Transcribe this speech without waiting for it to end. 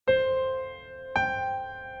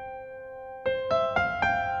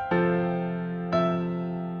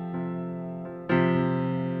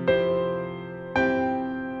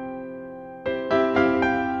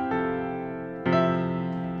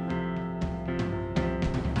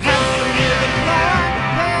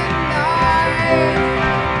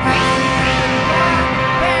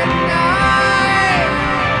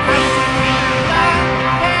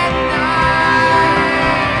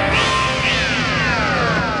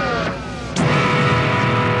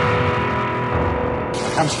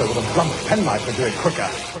hamster with a blunt penknife would do it quicker.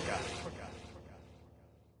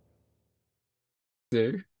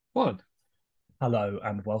 2, 1. Hello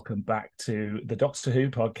and welcome back to the Doctor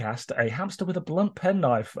Who podcast, a hamster with a blunt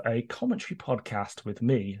penknife, a commentary podcast with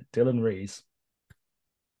me, Dylan Rees.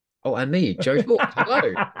 Oh, and me, Joe Fort.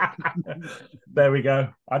 Hello. There we go.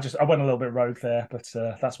 I went a little bit rogue there, but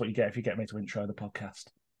that's what you get if you get me to intro the podcast.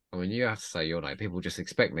 I mean, you have to say your name. People just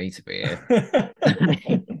expect me to be here.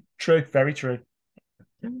 True, very true.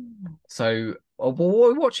 So, what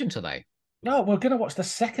are we watching today? No, we're going to watch the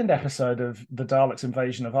second episode of the Daleks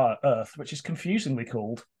Invasion of Earth, which is confusingly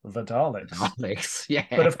called The Daleks. Daleks, yeah.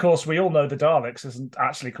 But of course, we all know the Daleks isn't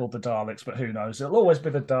actually called the Daleks, but who knows? It'll always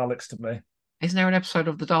be the Daleks to me. Isn't there an episode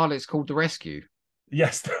of the Daleks called The Rescue?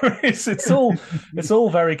 Yes, there is. It's all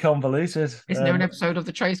very convoluted. Isn't there an episode of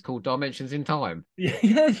The Chase called Dimensions in Time? Yeah.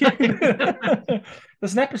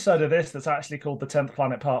 There's an episode of this that's actually called The 10th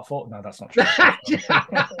Planet Part 4. No, that's not true.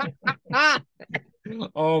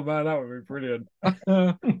 Oh man, that would be brilliant.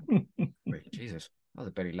 Jesus, that was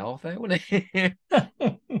a belly laugh there, wasn't it?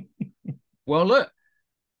 Well, look,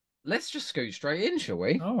 let's just scoot straight in, shall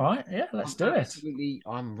we? All right, yeah, let's do it. Absolutely,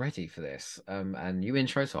 I'm ready for this. And you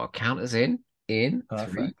intro, so I'll count us in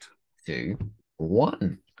Perfect. 3, 2,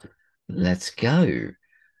 1. Let's go.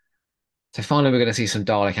 So finally, we're going to see some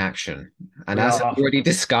Dalek action, and as already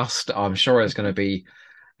discussed, I'm sure it's going to be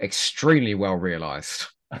extremely well realized.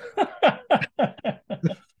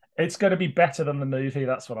 It's going to be better than the movie.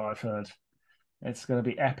 That's what I've heard. It's going to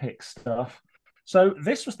be epic stuff. So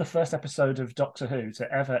this was the first episode of Doctor Who to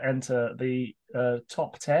ever enter the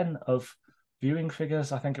top 10 of viewing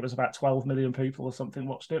figures. I think it was about 12 million people or something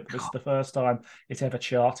watched it. But this is the first time it ever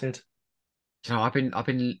charted. You know, I've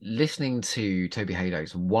been listening to Toby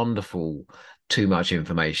Hadoke's wonderful Too Much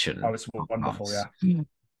Information. Oh, it's wonderful, yeah.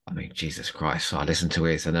 I mean, Jesus Christ. So I listen to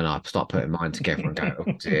his and then I start putting mine together and go,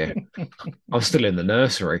 oh dear, I'm still in the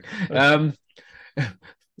nursery.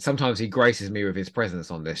 Sometimes he graces me with his presence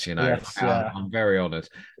on this, you know. Yes, yeah. I'm very honoured.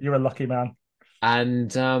 You're a lucky man.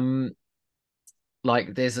 And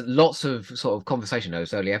like there's lots of sort of conversation in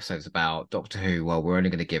those early episodes about Doctor Who. Well, we're only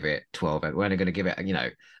going to give it 12. We're only going to give it, you know,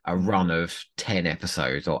 a run of 10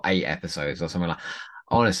 episodes or 8 episodes or something like.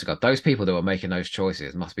 Honest to God, those people that were making those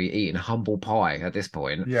choices must be eating humble pie at this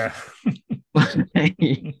point. Yeah.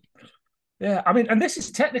 Yeah, I mean, and this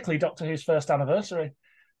is technically Doctor Who's first anniversary.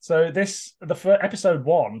 So episode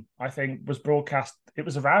 1, I think, was broadcast. It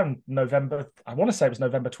was around November. I want to say it was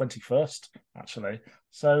November 21st, actually.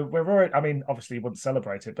 So we're already. I mean, obviously, you wouldn't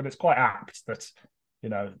celebrate it, but it's quite apt that, you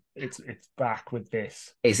know, it's back with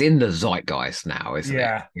this. It's in the zeitgeist now, isn't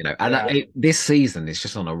it? You know, and this season is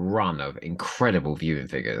just on a run of incredible viewing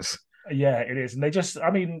figures. Yeah, it is, and they just. I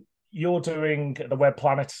mean, you're doing the Web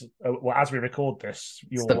Planet. Well, as we record this,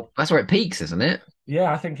 that's where it peaks, isn't it?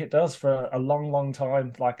 Yeah, I think it does for a long, long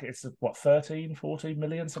time. Like it's what 13, 14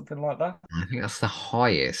 million, something like that. I think that's the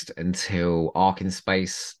highest until Ark in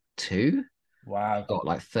Space 2. Wow, got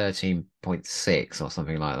like 13.6 or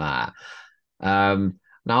something like that.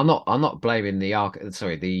 Now I'm not blaming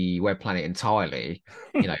the Web Planet entirely,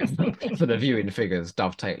 you know, for the viewing figures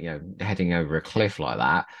heading over a cliff like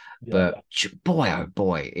that. Yeah. But boy, oh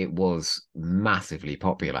boy, it was massively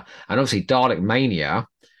popular. And obviously Dalek Mania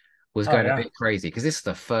was going a bit crazy because this is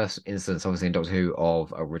the first instance, obviously, in Doctor Who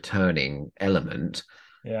of a returning element.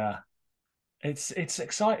 Yeah. It's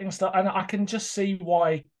exciting stuff. And I can just see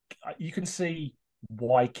why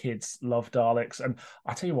kids love Daleks. And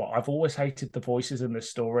I tell you what, I've always hated the voices in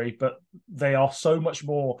this story, but they are so much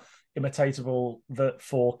more imitatable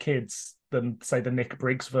for kids than, say, the Nick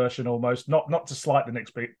Briggs version almost. Not to slight the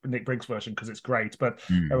Nick Briggs version because it's great, but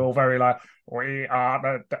they're all very like, we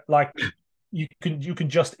are like you can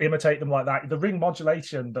just imitate them like that. The ring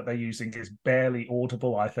modulation that they're using is barely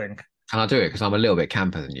audible, I think. Can I do it? Because I'm a little bit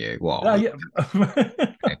camper than you. What? Yeah.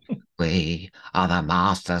 We are the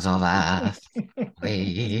masters of Earth.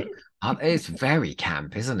 It's very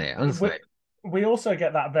camp, isn't it? Honestly. We also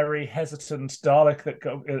get that very hesitant Dalek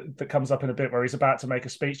that comes up in a bit where he's about to make a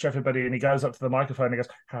speech to everybody and he goes up to the microphone and he goes,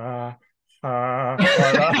 ha, ha.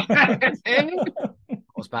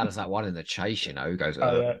 Not as bad as that one in The Chase, you know, who goes,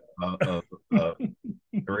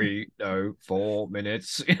 4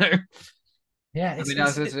 minutes, you know. Yeah, I mean,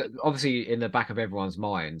 obviously in the back of everyone's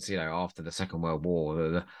minds, you know, after the Second World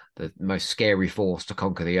War, the most scary force to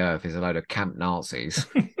conquer the Earth is a load of camp Nazis.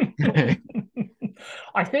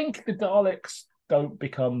 I think the Daleks don't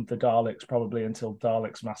become the Daleks probably until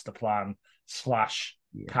Daleks Master Plan /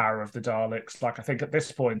 Power of the Daleks. Like, I think at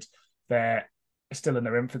this point, they're still in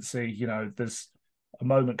their infancy. You know, there's a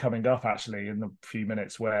moment coming up, actually, in a few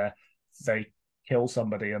minutes where they kill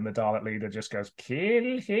somebody, and the Dalek leader just goes,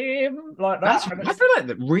 "Kill him," like that. I feel like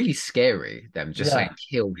that really scary. Them just saying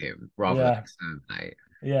Yeah, kill him rather than yeah, exterminate.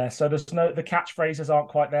 yeah. So the catchphrases aren't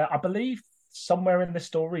quite there. I believe somewhere in the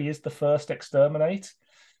story is the first exterminate,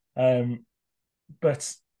 um,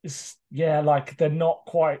 but yeah, like they're not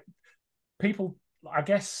quite people. I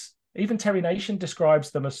guess even Terry Nation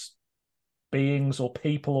describes them as beings or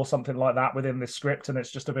people or something like that within this script, and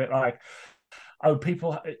it's just a bit like, oh,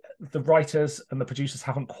 the writers and the producers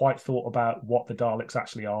haven't quite thought about what the Daleks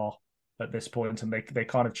actually are at this point, and they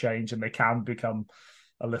kind of change, and they can become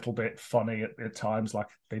a little bit funny at times, like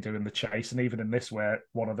they do in The Chase, and even in this, where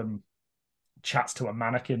one of them chats to a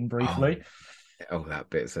mannequin Oh, briefly. oh, that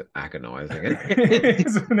bit's agonizing.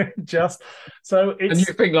 Isn't it just so And you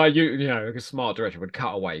it's think like you know, like a smart director would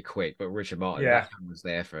cut away quick, but Richard Martin, yeah, that was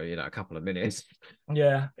there for a couple of minutes.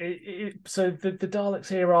 yeah. So the Daleks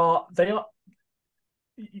here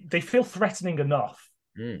they feel threatening enough,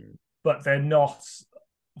 Mm. but they're not.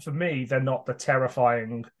 For me, they're not the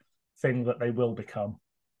terrifying thing that they will become.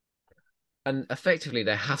 And effectively,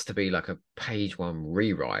 there has to be like a page one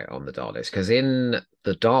rewrite on the Daleks because in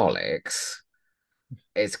the Daleks,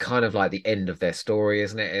 it's kind of like the end of their story,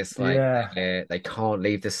 isn't it? It's like Yeah, they can't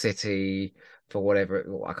leave the city for whatever.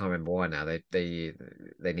 I can't remember why now. They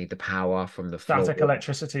need the power from the floor, static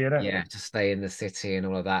electricity in it. yeah, to stay in the city and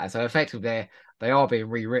all of that. So effectively, they are being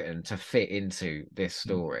rewritten to fit into this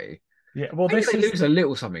story. Yeah, well, Maybe this they is lose a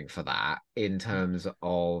little something for that in terms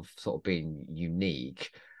of sort of being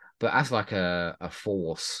unique, but as like a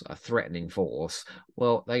force, a threatening force,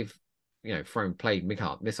 well, they've thrown plague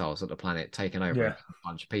missiles at the planet, taken over and yeah. killed a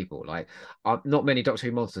bunch of people. Like, not many Doctor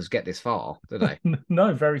Who monsters get this far, do they?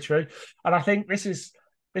 No, very true. And I think this is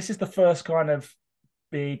the first kind of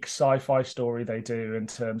big sci-fi story they do in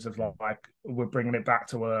terms of like we're bringing it back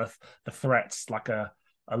to Earth. The threat's like a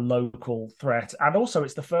local threat, and also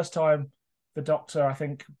it's the first time the Doctor, I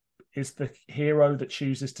think, is the hero that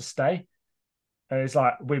chooses to stay. And it's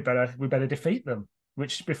like we better defeat them.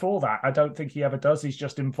 Which before that, I don't think he ever does. He's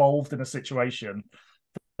just involved in a situation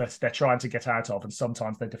that they're trying to get out of, and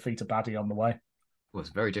sometimes they defeat a baddie on the way. Well, it's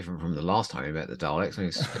very different from the last time we met the Daleks, and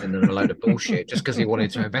he's spinning them a load of bullshit just because he wanted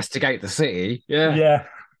to investigate the city. Yeah. Yeah,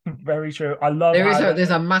 very true. I love how There's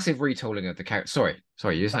a massive retooling of the character.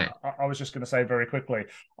 Sorry, you were saying. I was just going to say very quickly,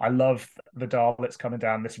 I love the Daleks coming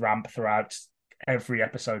down this ramp throughout every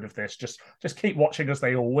episode of this. Just keep watching as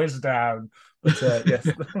they all whiz down. But yes,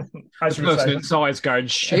 as The you were person saying. inside's going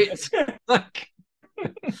shit. Like,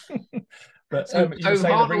 But so you were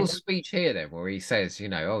saying Hartnell's speech here then, where he says,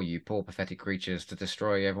 oh, you poor pathetic creatures, to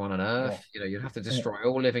destroy everyone on Earth, you have to destroy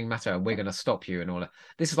all living matter, and we're going to stop you, and all that.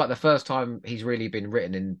 This is like the first time he's really been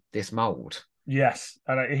written in this mold. Yes,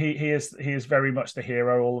 and he is very much the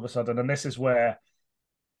hero all of a sudden, and this is where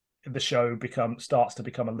the show starts to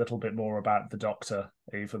become a little bit more about the Doctor.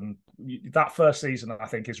 Even that first season, I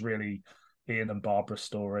think, is really Ian and Barbara's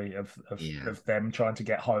story of them trying to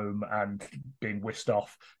get home and being whisked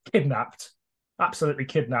off, absolutely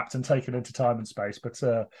kidnapped and taken into time and space. But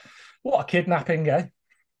what a kidnapping, eh?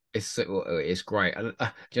 It's great, and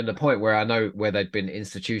the point where I know where they'd been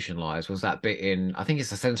institutionalized was that bit in, I think it's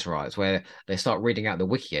the Censorites, where they start reading out the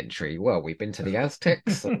wiki entry. Well, we've been to the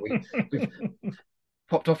Aztecs, and we've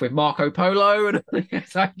popped off with Marco Polo, and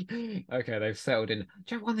it's like, okay, they've settled in.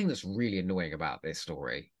 Do you know one thing that's really annoying about this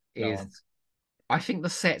story is I think the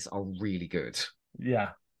sets are really good. Yeah,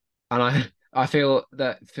 and I feel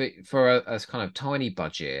that for a kind of tiny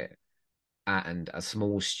budget and a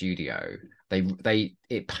small studio,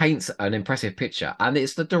 it paints an impressive picture, and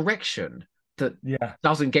it's the direction that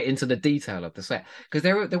doesn't get into the detail of the set. Because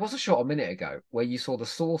there was a shot a minute ago where you saw the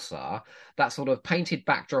saucer, that sort of painted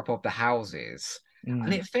backdrop of the houses,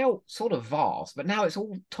 and it felt sort of vast, but now it's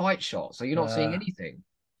all tight shot, so you're not seeing anything.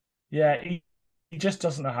 Yeah, he just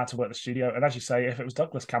doesn't know how to work the studio. And as you say, if it was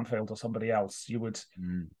Douglas Camfield or somebody else, you would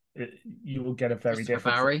get a very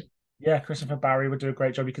different. Barry. Yeah, Christopher Barry would do a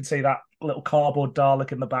great job. You can see that little cardboard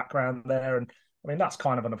Dalek in the background there, and I mean that's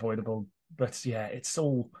kind of unavoidable. But yeah, it's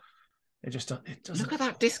all. It doesn't. Look at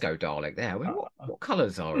that disco Dalek there. I mean, what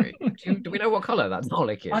colours are he? Do we know what colour that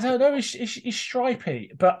Dalek is? I don't know. He's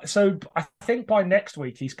stripy, but so I think by next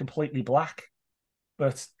week he's completely black.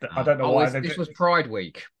 But I don't know why. This was Pride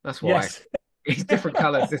Week. That's why. Yes. It's different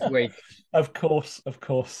colours this week. Of course.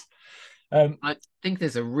 I think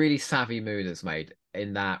there's a really savvy move that's made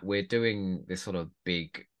in that we're doing this sort of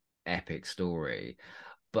big epic story,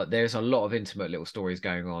 but there's a lot of intimate little stories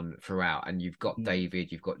going on throughout, and you've got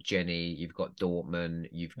David, you've got Jenny, you've got Dortmund,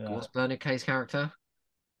 what's Bernard Kay's character?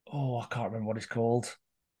 Oh, I can't remember what he's called.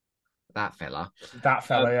 That fella,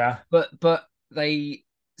 yeah. But they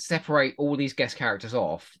separate all these guest characters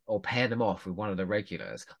off or pair them off with one of the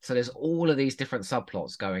regulars. So there's all of these different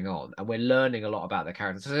subplots going on, and we're learning a lot about the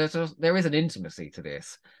characters. So there is an intimacy to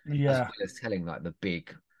this, as Yeah, well as telling like the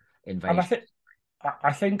big and invasion.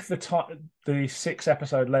 I think the 6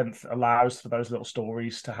 episode length allows for those little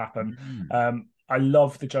stories to happen. I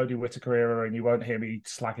love the Jodie Whittaker era, and you won't hear me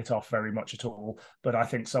slag it off very much at all. But I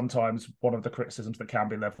think sometimes one of the criticisms that can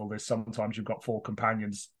be leveled is sometimes you've got 4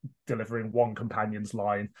 companions delivering one companion's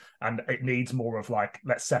line, and it needs more of like,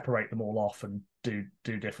 let's separate them all off and do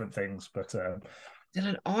different things. But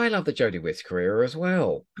Dylan, I love the Jodie Whittaker era as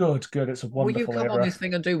well. good. It's a Will you wonderful come on era. this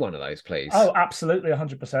thing and do one of those, please? Oh, absolutely,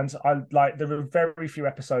 100%. I like. There are very few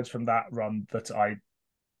episodes from that run that I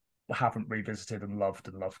haven't revisited and loved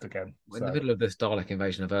again. In the middle of this Dalek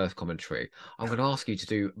Invasion of Earth commentary, I'm going to ask you to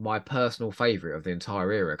do my personal favourite of the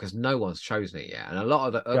entire era, because no one's chosen it yet, and a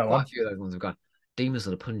lot of quite a few of those ones have gone. Demons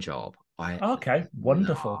of the Punjab. Okay,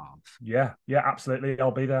 wonderful. Love. Yeah, absolutely.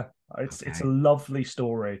 I'll be there. It's a lovely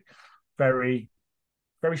story, very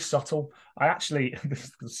subtle. I actually, I'm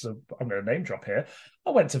going to name drop here.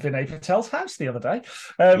 I went to Vinay Patel's house the other day.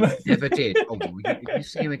 Never did. Oh, if you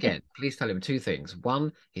see him again, please tell him 2 things.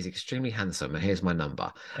 1, he's extremely handsome, and here's my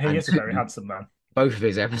number. He is a very handsome man. Both of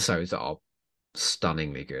his episodes are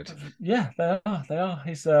stunningly good. Yeah, they are.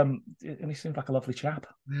 He's and he seemed like a lovely chap.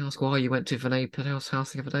 May I ask why you went to Vinay Patel's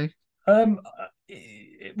house the other day?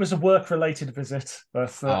 It was a work-related visit,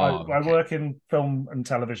 but I work in film and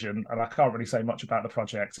television, and I can't really say much about the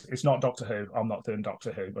project. It's not Doctor Who. I'm not doing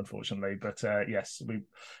Doctor Who, unfortunately. But yes,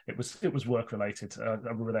 it was work-related.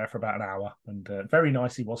 We were there for about an hour, and very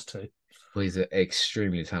nice he was too. Well, he's an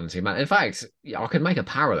extremely talented man. In fact, I could make a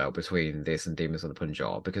parallel between this and Demons of the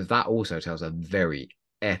Punjab, because that also tells a very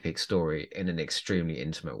epic story in an extremely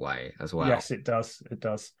intimate way as well. Yes, it does. It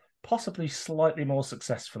does. Possibly slightly more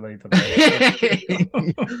successfully than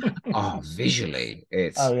visually,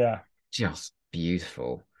 it's just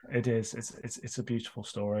beautiful. It is. It's a beautiful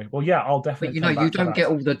story. Well, yeah, I'll definitely. But you don't get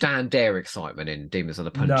all the Dan Dare excitement in Demons of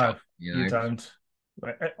the Punjab. No, you don't.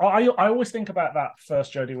 I always think about that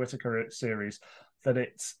first Jodie Whittaker series, that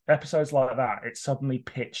it's episodes like that. It's suddenly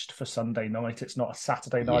pitched for Sunday night. It's not a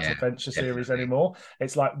Saturday night adventure series anymore.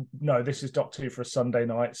 It's like, no, this is Doctor Who for a Sunday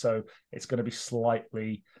night, so it's going to be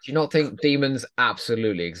slightly. Do you not think Demons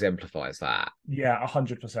absolutely exemplifies that? Yeah,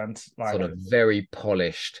 100%. Sort of very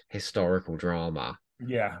polished historical drama.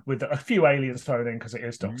 Yeah, with a few aliens thrown in because it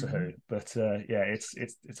is Doctor Who, but it's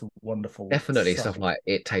a wonderful. Definitely stuff like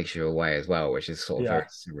It Takes You Away as well, which is sort of very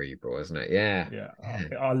cerebral, isn't it? Yeah.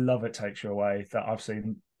 I love It Takes You Away. That I've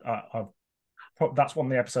seen. That's one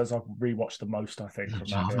of the episodes I've rewatched the most. I think.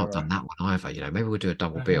 I've not done that one either. Maybe we'll do a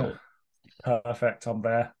double bill. Perfect. I'm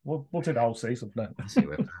there. We'll do the whole season. No. I see,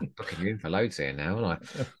 we're booking you in for loads here now, aren't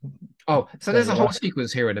I? Oh, so there's a whole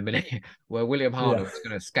sequence here in a minute where William Hartnell is going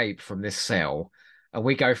to escape from this cell. And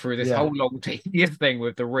we go through this whole long tedious thing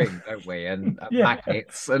with the ring, don't we? And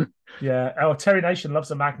magnets. And Terry Nation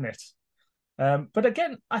loves a magnet. But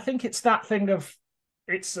again, I think it's that thing of,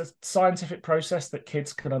 it's a scientific process that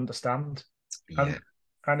kids can understand.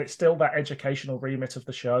 And it's still that educational remit of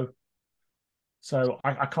the show. So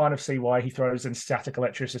I kind of see why he throws in static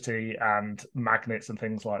electricity and magnets and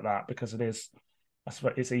things like that, because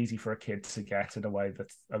it's easy for a kid to get in a way that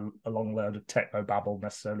a long load of techno babble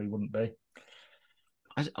necessarily wouldn't be.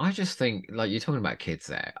 I just think, like, you're talking about kids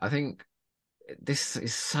there. I think this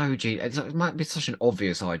is so genius. It might be such an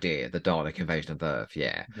obvious idea, the Dalek Invasion of Earth,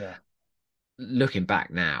 yeah. Looking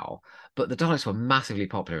back now, but the Daleks were massively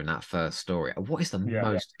popular in that first story. What is the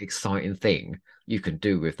most exciting thing you can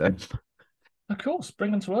do with them? Of course,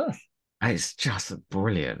 bring them to Earth. It's just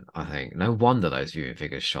brilliant, I think. No wonder those viewing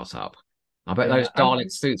figures shot up. I bet those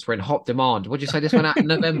Dalek suits were in hot demand. Would you say this went out in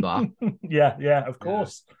November? Yeah, of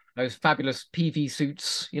course. Those fabulous PV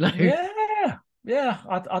suits, Yeah.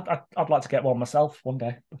 I'd like to get one myself one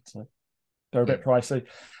day, but they're a bit pricey.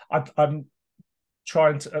 I'm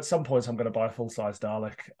trying to. At some point, I'm going to buy a full size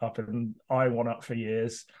Dalek. I've been eyeing one up for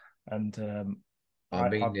years, and I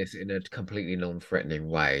mean this in a completely non-threatening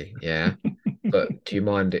way. Yeah, but do you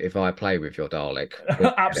mind if I play with your Dalek?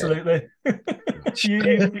 Absolutely.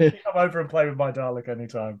 you come over and play with my Dalek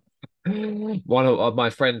anytime. One of my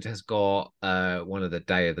friend has got one of the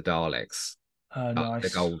Day of the Daleks, nice. The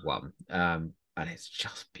gold one, and it's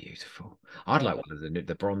just beautiful. I'd like one of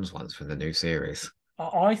the bronze ones from the new series.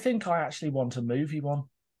 I think I actually want a movie one.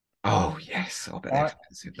 Oh yes, I bet they're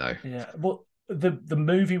expensive though. Yeah, well, the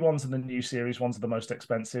movie ones and the new series ones are the most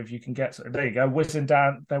expensive. You can get. There you go, whizzing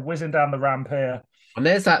down. They're whizzing down the ramp here. And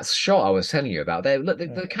there's that shot I was telling you about. There, look,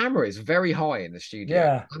 the camera is very high in the studio.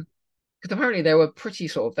 Yeah. Because apparently they were pretty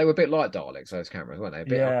they were a bit like Daleks, those cameras, weren't they? A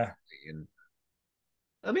bit Yeah, ugly. And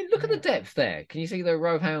I mean, look at the yeah, depth there. Can you see the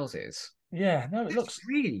row of houses? yeah. No, it It's looks.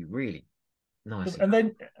 really, really nicely And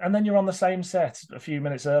done. then you're on the same set a few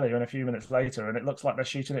minutes earlier and a few minutes later, and it looks like they're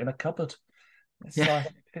shooting it in a cupboard. It's Yeah,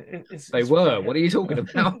 like they it's were. very. What are you talking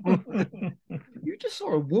about? You just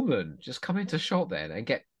saw a woman just come into shot then and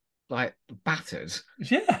get like battered.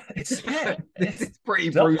 Yeah, This it's is pretty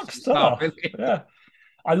brutal dark stuff, stuff. isn't it? Yeah,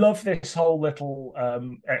 I love this whole little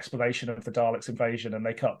explanation of the Daleks invasion, and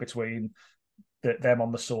they cut between them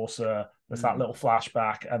on the saucer. There's that little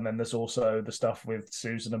flashback, and then there's also the stuff with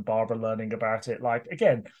Susan and Barbara learning about it. Like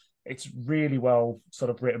again, it's really well sort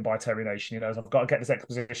of written by Terry Nation. You know, I've got to get this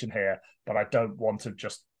exposition here, but I don't want to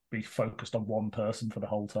just be focused on one person for the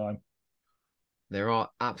whole time. There are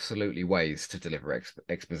absolutely ways to deliver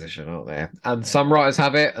exposition, aren't there? And some writers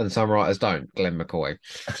have it, and some writers don't. Glenn McCoy.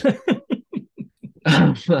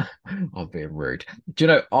 I'm being rude. Do you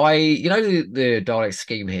know the Dalek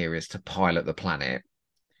scheme here is to pilot the planet.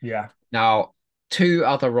 Yeah. Now, two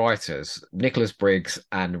other writers, Nicholas Briggs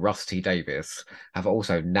and Rusty Davis, have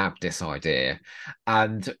also nabbed this idea,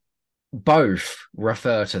 and both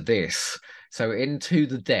refer to this. So, into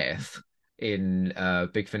the Death in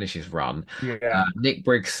Big Finish's run, Yeah. Nick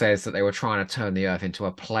Briggs says that they were trying to turn the Earth into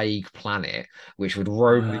a plague planet, which would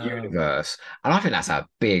roam the Wow. universe, and I think that's a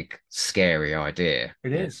big, scary idea.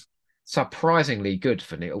 It Yeah. is. Surprisingly good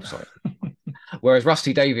for Nick. Oh, sorry. Whereas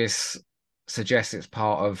Rusty Davis suggests it's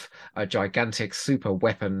part of a gigantic super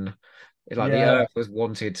weapon. Like the Yeah. Earth was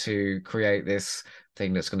wanted to create this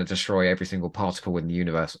thing that's going to destroy every single particle in the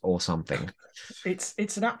universe or something.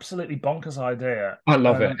 It's an absolutely bonkers idea. I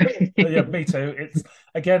love it. Yeah, me too. It's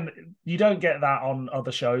again, you don't get that on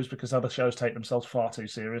other shows because other shows take themselves far too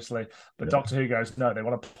seriously. But Yeah. Doctor Who goes, no, they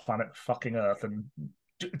want to planet fucking Earth, and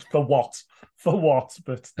for what? For what?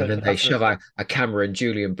 But And then they that's shove it. a camera in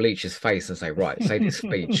Julian Bleach's face and say, right, say this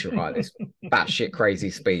speech, right, this batshit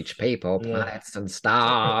crazy speech, people, Yeah. planets and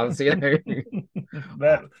stars, you know. Oh,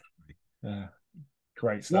 That, yeah,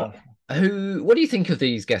 great what stuff. what do you think of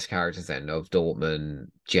these guest characters then of Dortmund,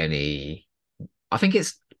 Jenny? I think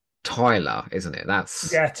it's Tyler, isn't it?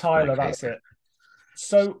 That's Yeah, Tyler, okay. that's it.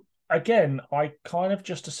 So again, I kind of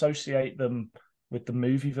just associate them with the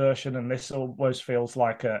movie version, and this almost feels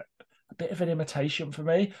like a bit of an imitation for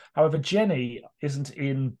me. However, Jenny isn't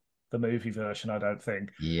in the movie version, I don't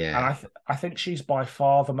think, and Yeah. I think she's by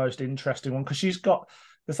far the most interesting one because she's got.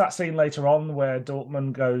 There's that scene later on where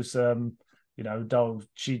Dortmund goes,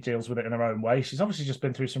 she deals with it in her own way. She's obviously just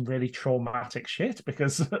been through some really traumatic shit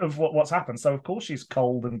because of what's happened. So of course she's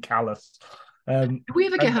cold and callous. Did we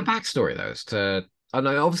ever get And her backstory though? As to I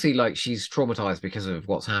know obviously like she's traumatized because of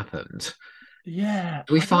what's happened. yeah,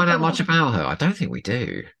 Do we I don't find out know. much about her? I don't think we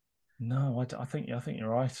do. No, I think you're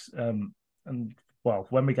right. And well,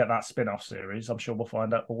 when we get that spin-off series, I'm sure we'll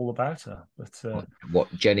find out all about her. But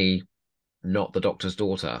What Jenny, not the Doctor's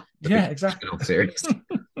daughter, the yeah, big exactly. spin-off series.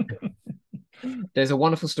 There's a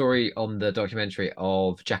wonderful story on the documentary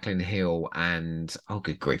of Jacqueline Hill and oh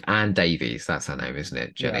good grief, Anne Davies, that's her name, isn't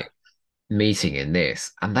it? Jenny. Yeah. Meeting in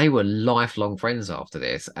this, and they were lifelong friends after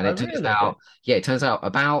this. And Oh, it turns really? out, yeah, it turns out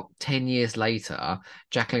about 10 years later,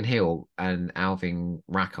 Jacqueline Hill and Alvin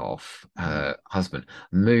Rakoff, her husband,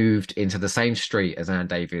 moved into the same street as Anne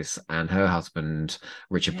Davis and her husband,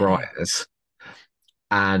 Richard Yeah. Bryars.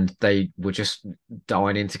 And they were just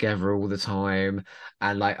dining together all the time.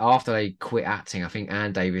 And like after they quit acting, I think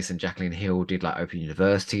Anne Davis and Jacqueline Hill did like Open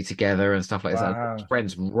University together and stuff like that. Wow.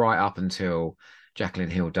 Friends right up until Jacqueline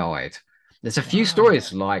Hill died. There's a few Wow.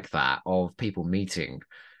 stories like that of people meeting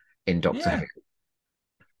in Doctor Yeah.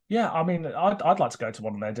 Yeah. I mean, I'd like to go to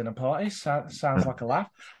one of their dinner parties. Sounds Who. like a laugh.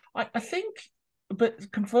 I think,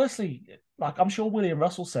 but conversely, like I'm sure William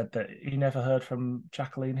Russell said that he never heard from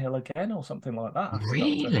Jacqueline Hill again or something like that after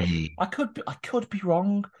Doctor Who. Really? I could be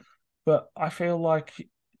wrong, but I feel like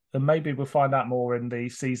and maybe we'll find out more in the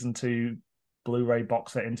season 2 Blu-ray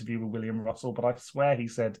box set interview with William Russell. But I swear he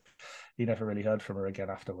said he never really heard from her again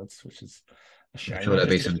afterwards, which is a I'm shame. sure there'll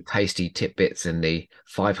be some tasty tidbits in the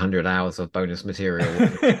 500 hours of bonus material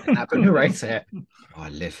that Blu-ray set. Oh, I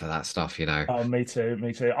live for that stuff, you know. Oh, me too,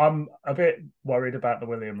 me too. I'm a bit worried about the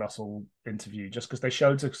William Russell interview just because they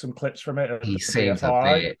showed some clips from it at He the seems a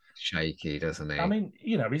BFI. bit shaky, doesn't I he? mean,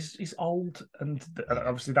 he's old, and Yeah.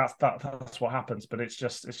 obviously that's what happens. But it's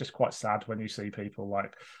just quite sad when you see people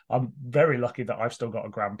like I'm very lucky that I've still got a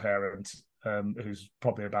grandparent who's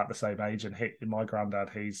probably about the same age, and my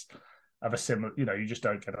granddad, he's of a similar. You just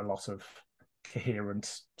don't get a lot of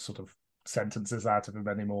coherent sort of sentences out of him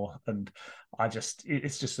anymore, and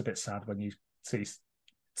it's just a bit sad when you see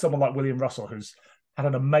someone like William Russell who's had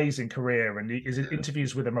an amazing career, and his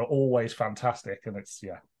interviews with him are always fantastic. And it's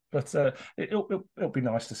but it'll be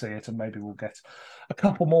nice to see it, and maybe we'll get a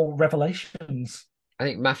couple more revelations. I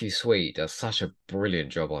think Matthew Sweet does such a brilliant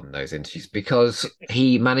job on those interviews because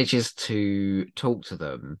he manages to talk to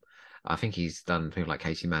them. I think he's done people like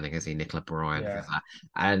Katie Manning, has he? Nicola Bryant, things like that.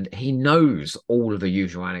 And he knows all of the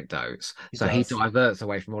usual anecdotes. So he diverts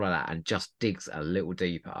away from all of that and just digs a little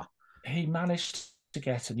deeper. He managed to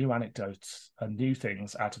get a new anecdote and new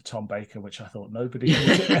things out of Tom Baker, which I thought nobody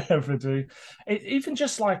would ever do. Even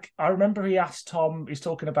just like, I remember he asked Tom, he's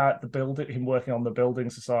talking about the building, him working on the building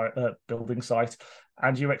site,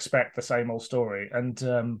 and you expect the same old story.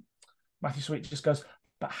 And Matthew Sweet just goes,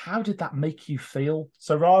 but how did that make you feel?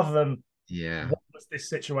 So rather than what was this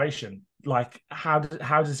situation, like how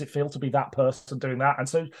does it feel to be that person doing that? And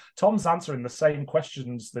so Tom's answering the same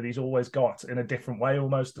questions that he's always got in a different way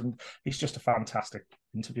almost, and he's just a fantastic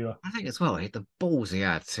interviewer. I think as well, the balls he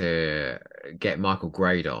had to get Michael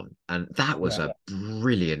Grade on, and that was a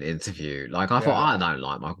brilliant interview. Like I thought, I don't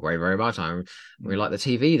like Michael Grade very much. I really like the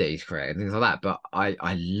TV that he's created and things like that, but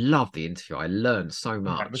I loved the interview. I learned so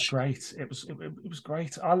much. It was great. It was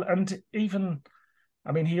great. And even,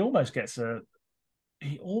 I mean, he almost gets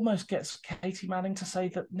Katie Manning to say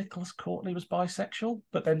that Nicholas Courtney was bisexual,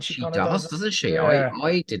 but then she kind of does, doesn't she? Yeah.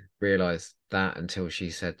 I didn't realise that until she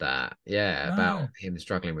said that. Yeah, about him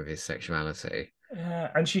struggling with his sexuality. Yeah,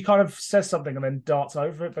 and she kind of says something and then darts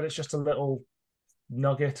over it, but it's just a little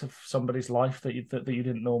nugget of somebody's life that you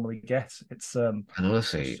didn't normally get. It's and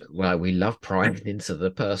honestly, well, we love prying into the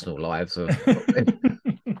personal lives of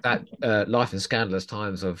that life and scandalous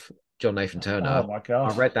times of John Nathan Turner. Oh my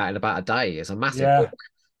gosh! I read that in about a day. It's a massive book.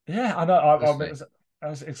 Yeah, I know. I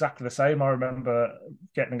was exactly the same. I remember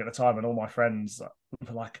getting it at the time, and all my friends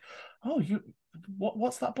were like, "Oh,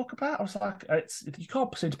 what's that book about?" I was like, you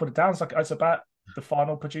can't seem to put it down. It's about the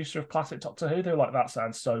final producer of classic Doctor Who. They're like, that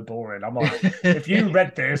sounds so boring. I'm like, if you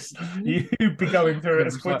read this, you'd be going through it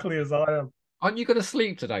as quickly as I am. Aren't you going to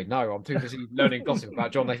sleep today? No, I'm too busy learning gossip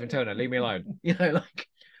about John Nathan Turner. Leave me alone. Like.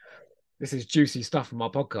 This is juicy stuff from my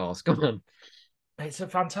podcast. Come on. It's a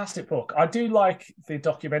fantastic book. I do like the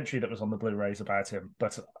documentary that was on the Blu-rays about him,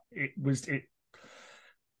 but it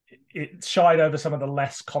shied over some of the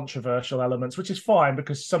less controversial elements, which is fine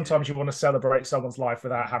because sometimes you want to celebrate someone's life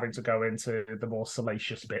without having to go into the more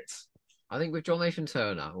salacious bits. I think with John Nathan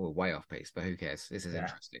Turner, we're way off piece, but who cares? This is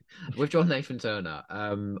interesting. With John Nathan Turner,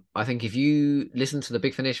 I think if you listen to the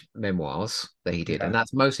Big Finish memoirs that he did, and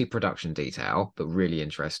that's mostly production detail, but really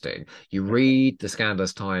interesting. You read the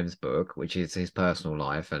Scandalous Times book, which is his personal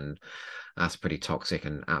life, and that's pretty toxic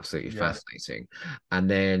and absolutely fascinating. And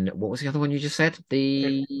then what was the other one you just said?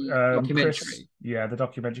 The documentary. The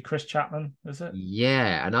documentary. Chris Chapman, is it?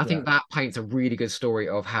 Yeah, and I think that paints a really good story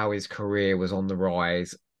of how his career was on the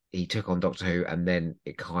rise. He took on Doctor Who and then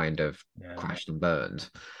it kind of crashed and burned.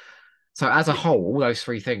 So as a whole, all those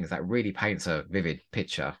three things, that really paints a vivid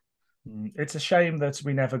picture. It's a shame that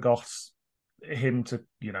we never got him to,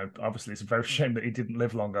 obviously it's a very shame that he didn't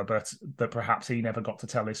live longer, but that perhaps he never got to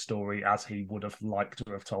tell his story as he would have liked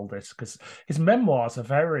to have told it, because his memoirs are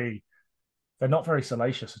they're not very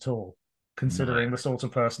salacious at all, considering the sort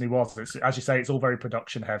of person he was. As you say, it's all very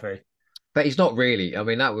production heavy. But he's not really. I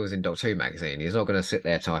mean, that was in Doctor Who magazine. He's not going to sit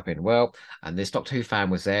there typing, well, and this Doctor Who fan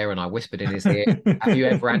was there and I whispered in his ear, have you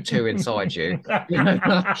ever had two inside you? I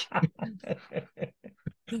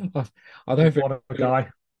don't think... What a guy.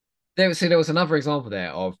 There was another example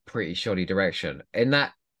there of pretty shoddy direction in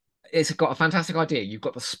that it's got a fantastic idea. You've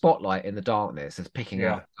got the spotlight in the darkness that's picking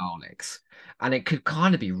out Daleks. And it could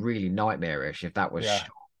kind of be really nightmarish if that was shot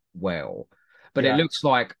well. But it looks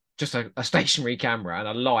like just a stationary camera and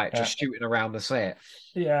a light just shooting around the set.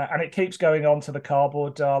 Yeah, and it keeps going on to the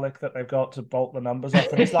cardboard Dalek that they've got to bolt the numbers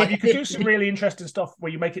off. And it's like you could do some really interesting stuff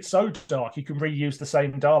where you make it so dark you can reuse the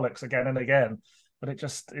same Daleks again and again, but it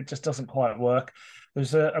just doesn't quite work.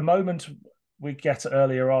 There's a moment we get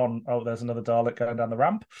earlier on. Oh, there's another Dalek going down the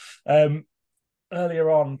ramp.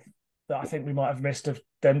 Earlier on, that I think we might have missed of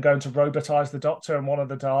them going to robotize the Doctor, and one of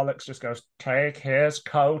the Daleks just goes, "Take his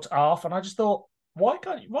coat off," and I just thought, why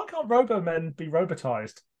can't Robomen be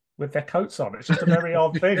robotized with their coats on? It's just a very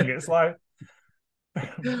odd thing. It's like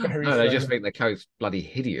they just think their coat's bloody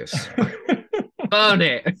hideous. Burn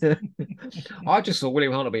it. I just saw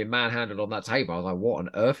William Hunter being manhandled on that table. I was like, what on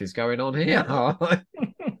earth is going on here?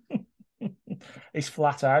 He's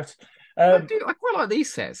flat out. I quite like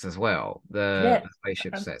these sets as well. The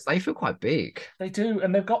spaceship sets. They feel quite big. They do,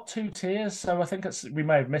 and they've got two tiers. So I think we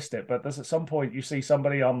may have missed it, but there's at some point you see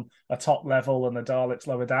somebody on a top level and the Daleks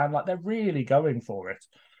lower down. Like they're really going for it.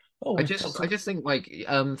 Oh, I we've just talked. I just think like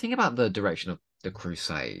think about the direction of the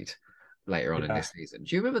Crusade later on in Yeah, this season.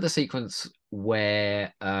 Do you remember the sequence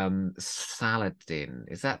where Saladin,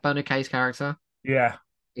 is that Bernard Kay's character? yeah,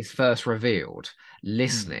 Is first revealed, mm,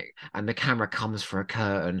 listening, and the camera comes for a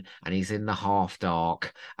curtain, and he's in the half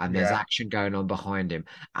dark, and there's yeah. action going on behind him,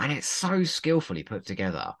 and it's so skillfully put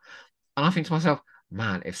together. And I think to myself,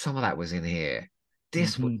 man, if some of that was in here,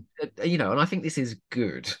 this would, Hmm. and I think this is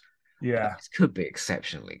good. Yeah, This could be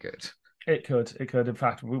exceptionally good it could. It could. In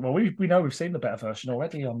fact, we know we've seen the better version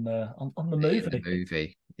already on the in the movie.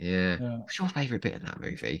 movie. Yeah. Yeah. What's your favorite bit in that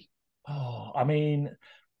movie? Oh, I mean,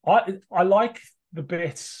 I like the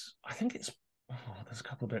bit. I think it's there's a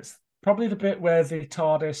couple of bits. Probably the bit where the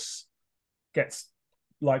TARDIS gets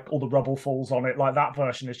like all the rubble falls on it. Like that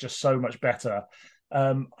version is just so much better.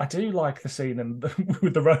 I do like the scene and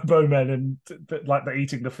with the Robo Men and like the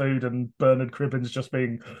eating the food and Bernard Cribbins just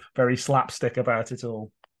being very slapstick about it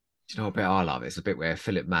all. Do you know what bit I love? It's the bit where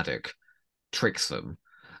Philip Maddock tricks them,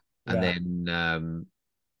 and Yeah. then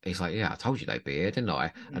he's like, "Yeah, I told you they'd be here, didn't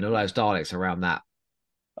I?" And all those Daleks around that,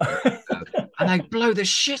 uh, and they blow the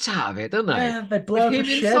shit out of it, don't they? Yeah, they With blow up a him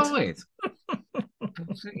shed. inside.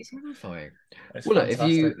 Absolutely terrifying. It's Well, look,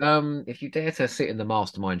 fantastic. if you dare to sit in the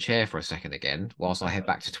mastermind chair for a second again, whilst I head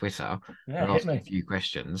back to Twitter Yeah, and hit ask you a me. few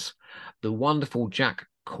questions, the wonderful Jack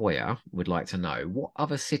Coyer would like to know what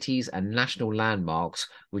other cities and national landmarks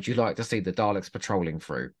would you like to see the Daleks patrolling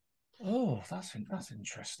through? Oh, that's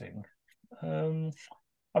interesting. Um,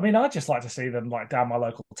 I mean, I'd just like to see them like down my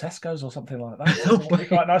local Tesco's or something like that. I think it'd be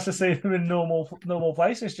quite nice to see them in normal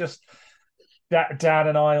places, just down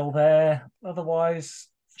an aisle there. Otherwise,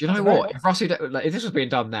 Do you I know don't know. what? If Rusty, like, if this was being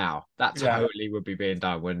done now, that Yeah, totally would be being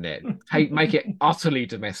done, wouldn't it? Make it utterly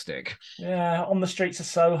domestic. yeah, on the streets of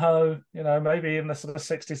Soho, maybe in the sort of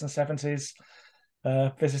 60s and 70s,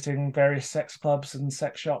 visiting various sex clubs and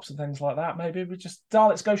sex shops and things like that. Maybe we just,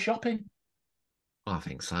 let's go shopping. I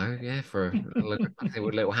think so. Yeah, for a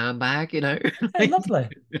little handbag, you know. Hey, lovely.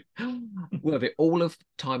 Well, the All of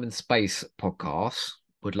Time and Space podcast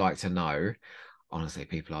would like to know. Honestly,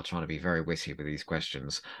 people are trying to be very witty with these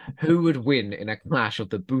questions. Who would win in a clash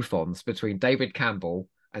of the bouffons between David Campbell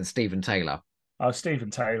and Stephen Taylor? Oh,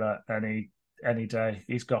 Stephen Taylor, any day.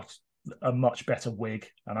 He's got a much better wig,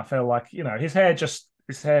 and I feel like his hair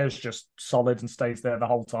is just solid and stays there the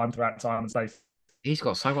whole time throughout time and space. He's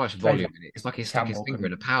got so much David volume in it. It's like he stuck his Campbell finger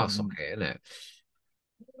in a power can. socket, isn't it?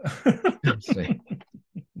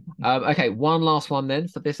 Okay, one last one then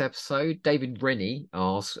for this episode. David Rennie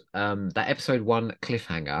asks, that episode one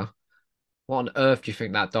cliffhanger. What on earth do you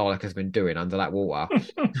think that Dalek has been doing under that water?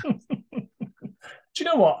 Do you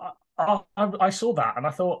know what? I saw that and I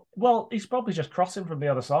thought, well, he's probably just crossing from the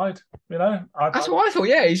other side. That's what I thought.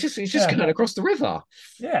 Yeah, he's just Yeah, going across the river.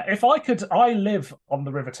 yeah. I live on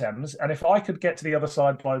the River Thames, and if I could get to the other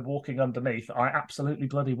side by walking underneath, I absolutely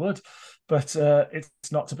bloody would. But it's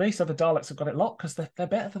not to be. So the Daleks have got it locked because they're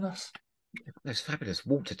better than us. Those fabulous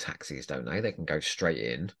water taxis, don't they? They can go straight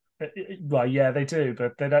in. Well, yeah, they do,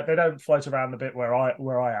 but they don't float around the bit where I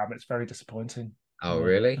am. It's very disappointing. Oh,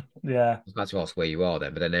 really? I Yeah. was about to ask where you are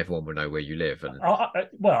then, but then everyone will know where you live. And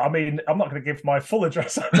Well, I mean, I'm not going to give my full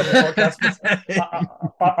address on the podcast,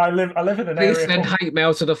 but I live in an please area send called hate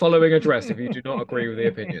mail to the following address if you do not agree with the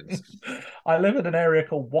opinions. I live in an area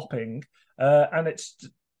called Wapping, and it's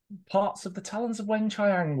parts of the Talons of Weng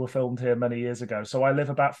Chiang were filmed here many years ago. So I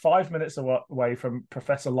live about 5 minutes away from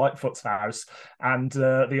Professor Lightfoot's house, and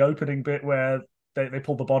the opening bit where they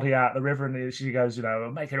pull the body out of the river, and she goes,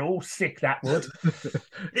 make it all sick, that would.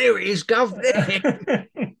 Here it is, Gov. There.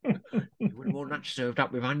 You wouldn't want that served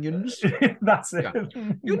up with onions. That's it.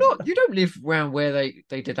 Yeah. You don't live around where they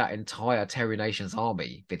did that entire Terry Nation's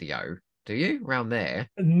Army video, do you? Around there?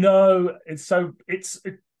 No,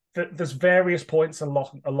 there's various points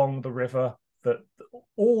along the river that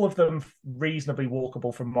all of them reasonably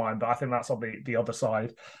walkable from mine, but I think that's on the other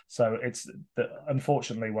side. So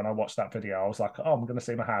unfortunately, when I watched that video, I was like, oh, I'm going to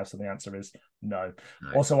see my house, and the answer is no.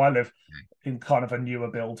 No. Also, I live in kind of a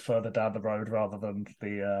newer build further down the road rather than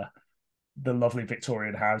the lovely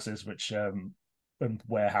Victorian houses, which and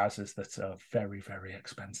warehouses that are very, very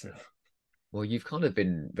expensive. Well, you've kind of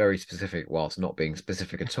been very specific whilst not being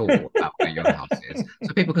specific at all about where your house is.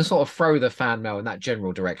 So people can sort of throw the fan mail in that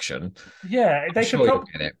general direction. Yeah, I'm sure you'll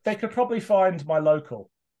get it. they could probably find my local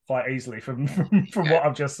quite easily from what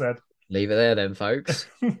I've just said. Leave it there then, folks.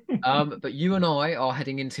 But you and I are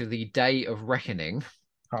heading into the day of reckoning.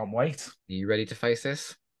 Can't wait. Are you ready to face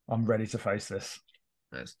this? I'm ready to face this.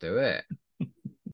 Let's do it.